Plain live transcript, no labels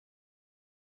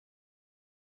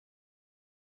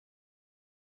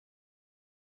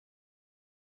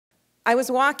I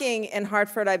was walking in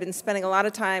Hartford. I've been spending a lot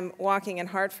of time walking in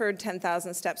Hartford,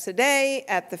 10,000 steps a day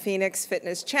at the Phoenix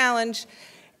Fitness Challenge.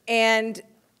 And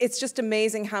it's just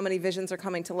amazing how many visions are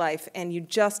coming to life. And you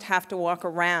just have to walk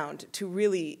around to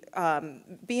really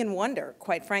be in wonder,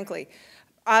 quite frankly.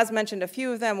 Oz mentioned a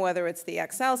few of them, whether it's the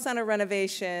XL Center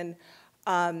renovation,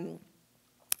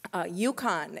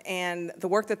 UConn and the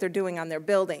work that they're doing on their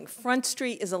building. Front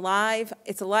Street is alive.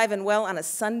 It's alive and well on a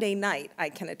Sunday night, I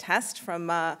can attest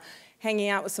from hanging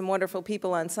out with some wonderful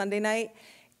people on Sunday night.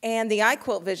 And the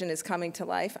iQuilt vision is coming to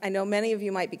life. I know many of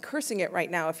you might be cursing it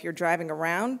right now if you're driving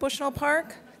around Bushnell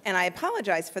Park, and I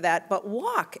apologize for that, but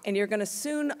walk, and you're going to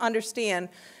soon understand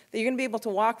that you're going to be able to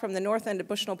walk from the north end of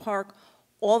Bushnell Park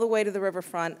all the way to the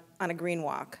riverfront on a green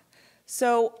walk.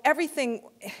 So everything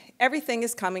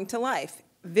is coming to life.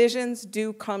 Visions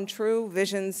do come true.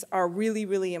 Visions are really,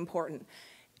 really important.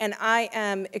 And I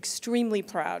am extremely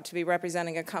proud to be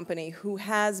representing a company who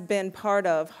has been part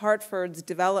of Hartford's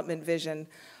development vision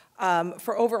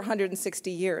for over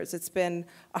 160 years. It's been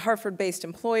a Hartford-based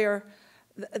employer.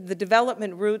 The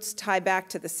development roots tie back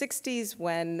to the 60s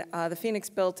when the Phoenix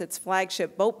built its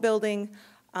flagship boat building.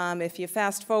 If you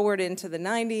fast forward into the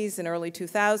 90s and early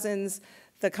 2000s,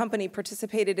 the company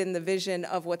participated in the vision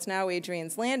of what's now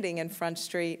Adrian's Landing in Front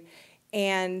Street,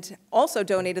 and also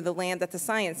donated the land that the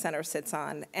Science Center sits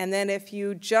on. And then if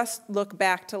you just look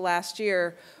back to last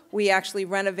year, we actually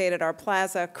renovated our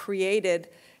plaza, created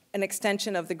an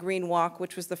extension of the Green Walk,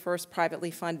 which was the first privately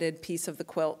funded piece of the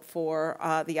quilt for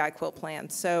the iQuilt plan.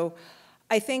 So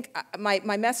I think my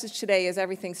message today is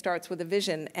everything starts with a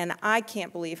vision, and I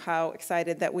can't believe how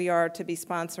excited that we are to be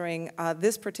sponsoring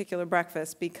this particular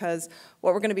breakfast, because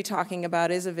what we're going to be talking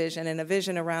about is a vision, and a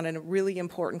vision around a really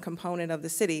important component of the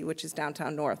city, which is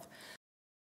downtown North.